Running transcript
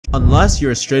Unless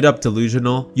you're straight up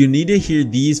delusional, you need to hear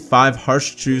these 5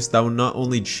 harsh truths that will not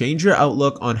only change your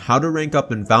outlook on how to rank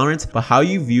up in Valorant, but how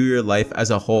you view your life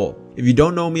as a whole. If you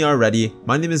don't know me already,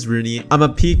 my name is Rooney. I'm a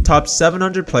peak top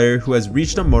 700 player who has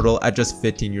reached Immortal at just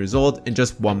 15 years old in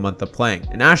just 1 month of playing.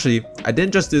 And actually, I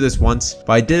didn't just do this once,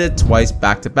 but I did it twice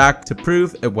back to back to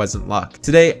prove it wasn't luck.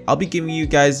 Today, I'll be giving you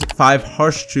guys 5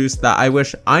 harsh truths that I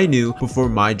wish I knew before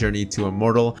my journey to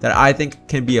Immortal that I think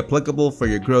can be applicable for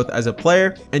your growth as a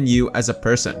player and you as a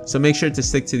person. So make sure to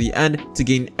stick to the end to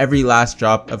gain every last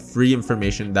drop of free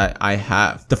information that I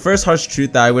have. The first harsh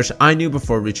truth that I wish I knew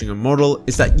before reaching Immortal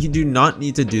is that you do not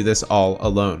need to do this all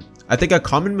alone. I think a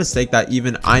common mistake that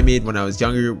even I made when I was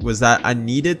younger was that I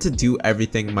needed to do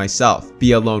everything myself,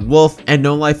 be a lone wolf, and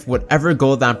know life whatever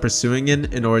goal that I'm pursuing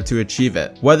in order to achieve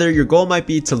it. Whether your goal might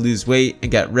be to lose weight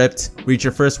and get ripped, reach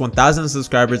your first 1,000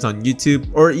 subscribers on YouTube,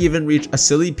 or even reach a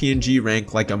silly PNG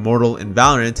rank like Immortal in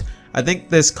Valorant, I think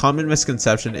this common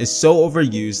misconception is so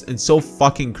overused and so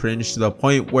fucking cringe to the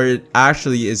point where it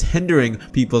actually is hindering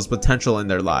people's potential in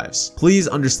their lives. Please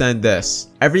understand this.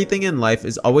 Everything in life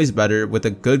is always better with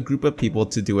a good group of people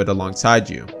to do it alongside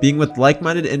you. Being with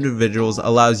like-minded individuals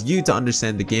allows you to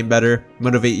understand the game better,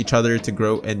 motivate each other to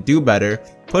grow and do better,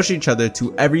 push each other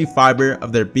to every fiber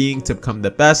of their being to become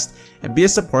the best, and be a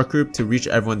support group to reach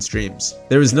everyone's dreams.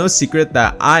 There is no secret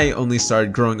that I only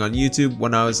started growing on YouTube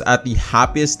when I was at the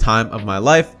happiest time of my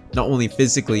life, not only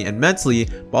physically and mentally,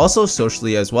 but also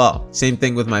socially as well. Same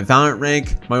thing with my Valorant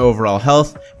rank, my overall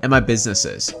health, and my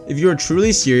businesses. If you are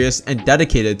truly serious and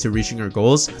dedicated to reaching your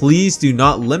goals, please do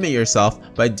not limit yourself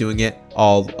by doing it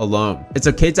all alone. It's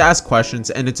okay to ask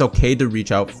questions and it's okay to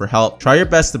reach out for help. Try your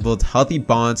best to build healthy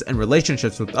bonds and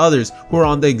relationships with others who are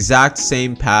on the exact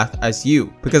same path as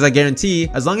you, because I guarantee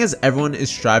as long as everyone is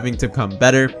striving to become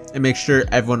better and make sure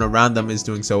everyone around them is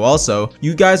doing so also,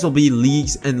 you guys will be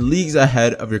leagues and leagues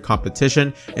ahead of your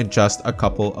competition in just a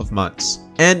couple of months.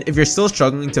 And if you're still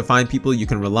struggling to find people you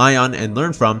can rely on and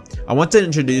learn from, I want to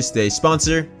introduce today's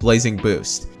sponsor, Blazing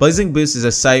Boost. Blazing Boost is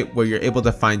a site where you're able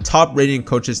to find top rating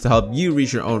coaches to help you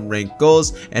reach your own rank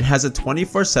goals and has a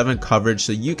 24/7 coverage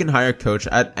so you can hire a coach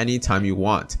at any time you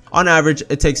want. On average,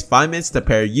 it takes 5 minutes to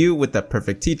pair you with the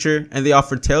perfect teacher, and they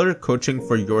offer tailored coaching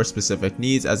for your specific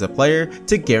needs as a player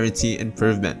to guarantee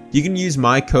improvement. You can use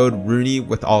my code Rooney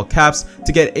with all caps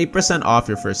to get 8% off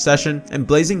your first session, and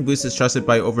Blazing Boost is trusted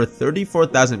by over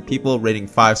 34,000 people rating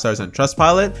 5 stars on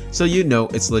Trustpilot, so you know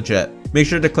it's legit. Make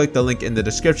sure to click the link in the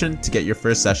description to get your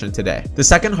first session today. The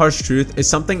second harsh truth is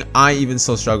something I even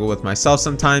still struggle with myself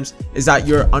sometimes, is that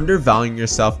you're undervaluing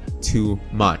yourself too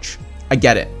much. I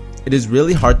get it. It is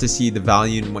really hard to see the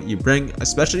value in what you bring,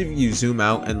 especially if you zoom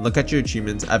out and look at your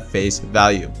achievements at face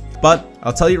value. But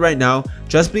I'll tell you right now,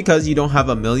 just because you don't have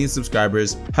 1 million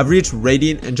subscribers, have reached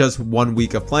Radiant in just 1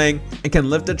 week of playing, and can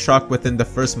lift a truck within the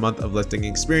first month of lifting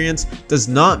experience does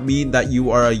not mean that you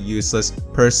are a useless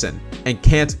person and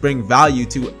can't bring value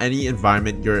to any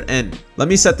environment you're in. Let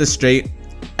me set this straight.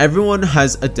 Everyone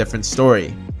has a different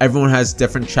story. Everyone has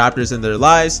different chapters in their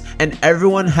lives, and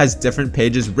everyone has different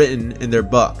pages written in their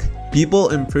book. People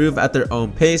improve at their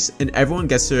own pace, and everyone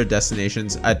gets to their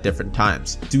destinations at different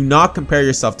times. Do not compare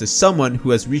yourself to someone who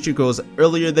has reached your goals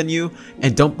earlier than you,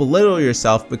 and don't belittle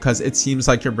yourself because it seems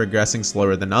like you're progressing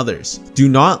slower than others. Do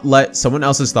not let someone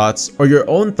else's thoughts or your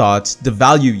own thoughts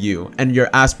devalue you and your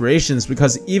aspirations,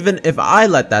 because even if I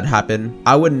let that happen,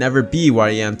 I would never be where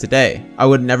I am today. I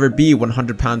would never be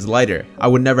 100 pounds lighter. I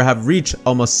would never have reached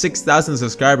almost 6,000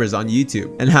 subscribers on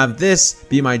YouTube and have this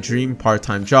be my dream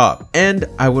part-time job. And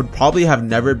I would probably have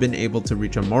never been able to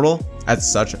reach Immortal at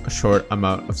such a short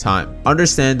amount of time.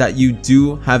 Understand that you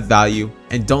do have value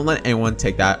and don't let anyone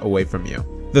take that away from you.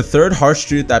 The third harsh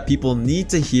truth that people need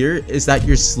to hear is that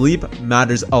your sleep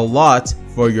matters a lot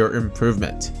for your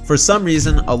improvement. For some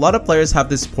reason, a lot of players have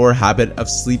this poor habit of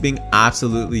sleeping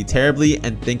absolutely terribly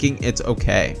and thinking it's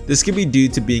okay. This could be due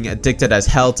to being addicted as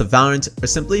hell to Valorant, or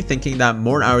simply thinking that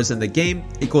more hours in the game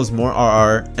equals more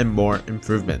RR and more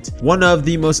improvement. One of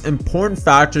the most important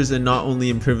factors in not only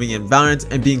improving in Valorant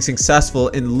and being successful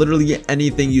in literally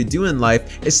anything you do in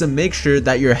life is to make sure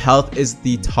that your health is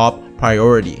the top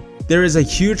priority. There is a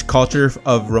huge culture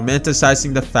of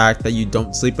romanticizing the fact that you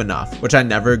don't sleep enough, which I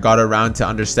never got around to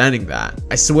understanding that.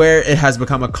 I swear it has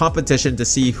become a competition to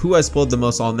see who has pulled the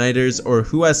most all-nighters or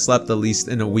who has slept the least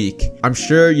in a week. I'm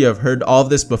sure you have heard all of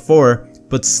this before,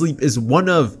 but sleep is one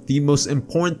of the most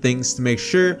important things to make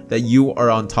sure that you are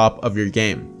on top of your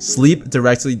game. Sleep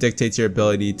directly dictates your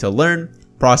ability to learn,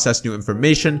 process new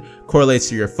information, correlates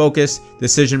to your focus,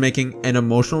 decision making, and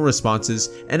emotional responses,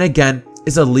 and again,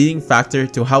 is a leading factor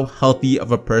to how healthy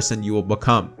of a person you will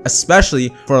become, especially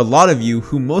for a lot of you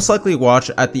who most likely watch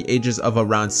at the ages of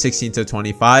around 16 to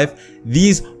 25.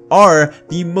 These are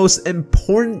the most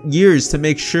important years to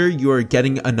make sure you are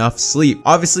getting enough sleep.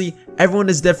 Obviously, everyone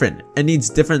is different and needs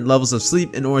different levels of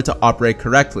sleep in order to operate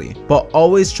correctly, but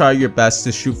always try your best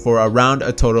to shoot for around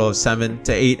a total of 7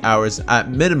 to 8 hours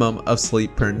at minimum of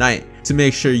sleep per night to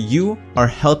make sure you are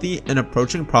healthy and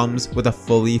approaching problems with a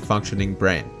fully functioning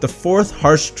brain. The fourth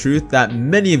harsh truth that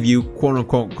many of you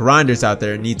quote-unquote grinders out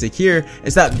there need to hear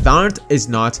is that Valorant is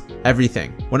not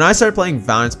everything. When I started playing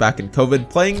Valorant back in COVID,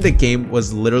 playing the game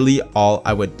was literally all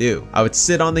I would do. I would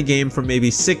sit on the game for maybe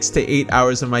 6 to 8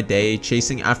 hours of my day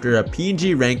chasing after a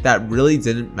PNG rank that really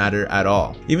didn't matter at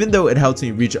all. Even though it helped me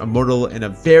reach Immortal in a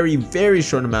very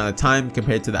short amount of time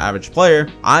compared to the average player,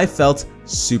 I felt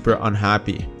super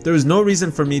unhappy. There was no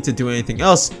reason for me to do anything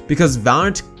else because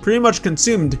Valorant pretty much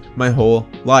consumed my whole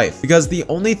life, because the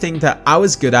only thing that I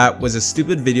was good at was a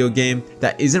stupid video game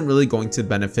that isn't really going to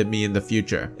benefit me in the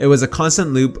future. It was a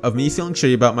constant loop of me feeling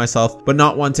shitty about myself but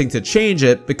not wanting to change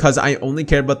it because I only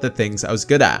cared about the things I was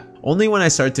good at. Only when I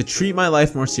started to treat my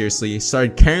life more seriously,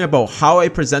 started caring about how I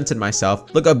presented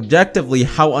myself, look objectively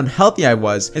how unhealthy I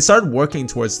was, and started working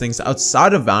towards things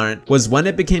outside of Valorant was when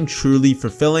it became truly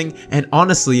fulfilling and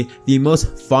honestly the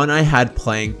most fun I had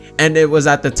playing, and it was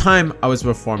at the time I was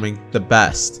performing the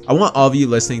best. I want all of you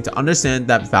listening to understand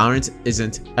that Valorant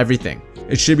isn't everything.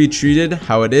 It should be treated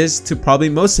how it is to probably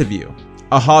most of you,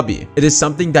 a hobby. It is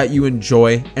something that you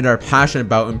enjoy and are passionate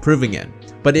about improving in,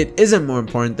 but it isn't more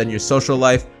important than your social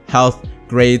life, health,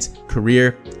 grades,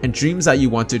 career, and dreams that you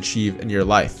want to achieve in your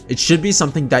life. It should be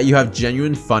something that you have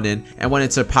genuine fun in, and when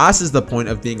it surpasses the point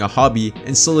of being a hobby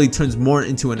and slowly turns more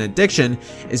into an addiction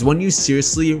is when you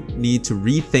seriously need to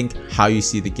rethink how you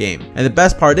see the game. And the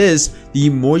best part is, the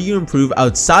more you improve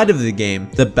outside of the game,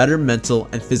 the better mental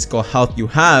and physical health you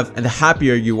have and the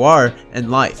happier you are in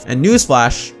life. And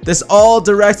newsflash, this all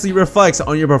directly reflects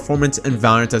on your performance in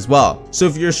Valorant as well. So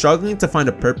if you're struggling to find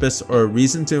a purpose or a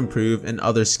reason to improve in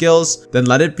other skills, then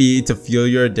let it be to fuel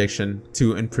your addiction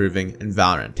to improving in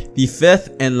Valorant. The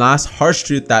fifth and last harsh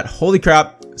truth that, holy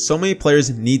crap, so many players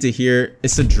need to hear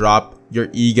is to drop your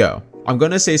ego. I'm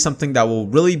gonna say something that will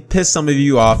really piss some of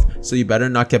you off, so you better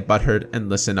not get butthurt and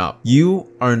listen up.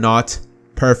 You are not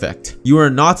perfect. You are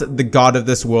not the god of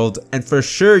this world, and for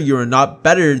sure you are not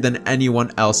better than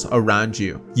anyone else around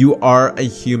you. You are a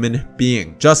human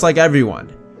being, just like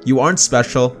everyone. You aren't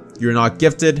special. You're not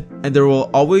gifted, and there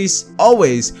will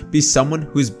always be someone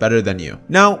who's better than you.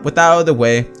 Now, with that out of the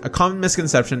way, a common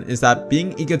misconception is that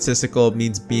being egotistical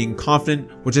means being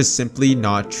confident, which is simply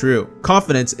not true.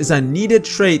 Confidence is a needed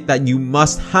trait that you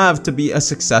must have to be a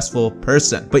successful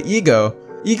person, but ego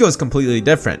is completely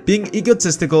different. Being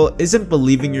egotistical isn't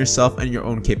believing yourself and your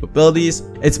own capabilities.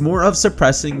 It's more of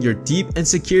suppressing your deep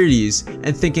insecurities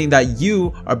and thinking that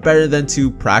you are better than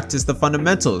to practice the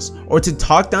fundamentals or to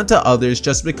talk down to others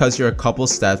just because you're a couple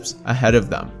steps ahead of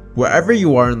them. Wherever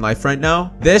you are in life right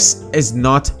now, this is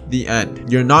not the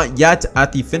end. You're not yet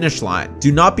at the finish line.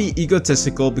 Do not be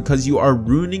egotistical because you are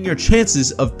ruining your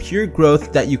chances of pure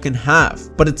growth that you can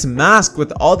have. But it's masked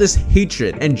with all this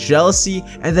hatred and jealousy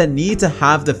and the need to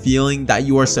have the feeling that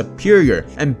you are superior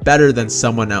and better than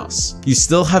someone else. You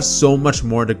still have so much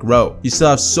more to grow. You still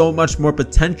have so much more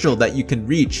potential that you can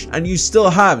reach, and you still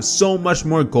have so much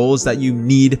more goals that you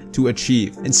need to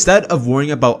achieve. Instead of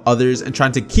worrying about others and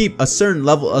trying to keep a certain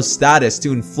level of status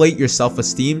to inflate your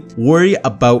self-esteem, worry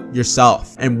about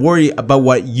yourself and worry about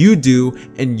what you do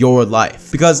in your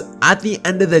life. Because at the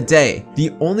end of the day,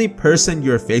 the only person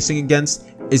you're facing against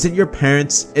isn't your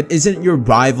parents, it isn't your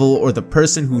rival or the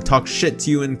person who talks shit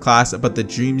to you in class about the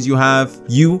dreams you have.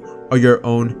 You are your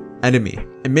own enemy.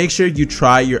 And make sure you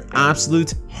try your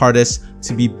absolute hardest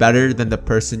to be better than the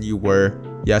person you were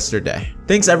yesterday.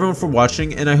 Thanks everyone for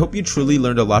watching, and I hope you truly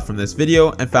learned a lot from this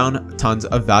video and found tons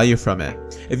of value from it.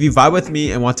 If you vibe with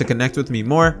me and want to connect with me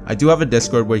more, I do have a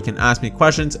Discord where you can ask me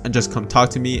questions and just come talk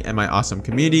to me and my awesome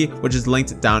community, which is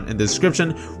linked down in the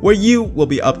description, where you will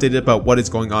be updated about what is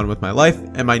going on with my life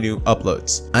and my new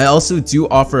uploads. I also do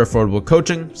offer affordable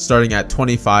coaching starting at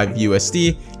 25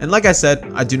 USD, and like I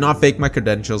said, I do not fake my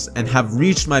credentials and have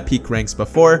reached my peak ranks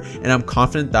before, and I'm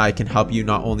confident that I can help you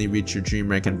not only reach your dream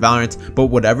rank in Valorant, but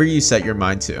whatever you set your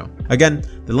mind to. Again,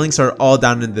 the links are all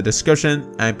down in the description,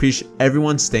 and I appreciate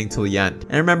everyone staying till the end.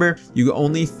 And remember, you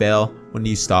only fail when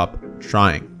you stop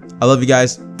trying. I love you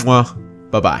guys. Mwah.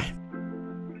 Bye-bye.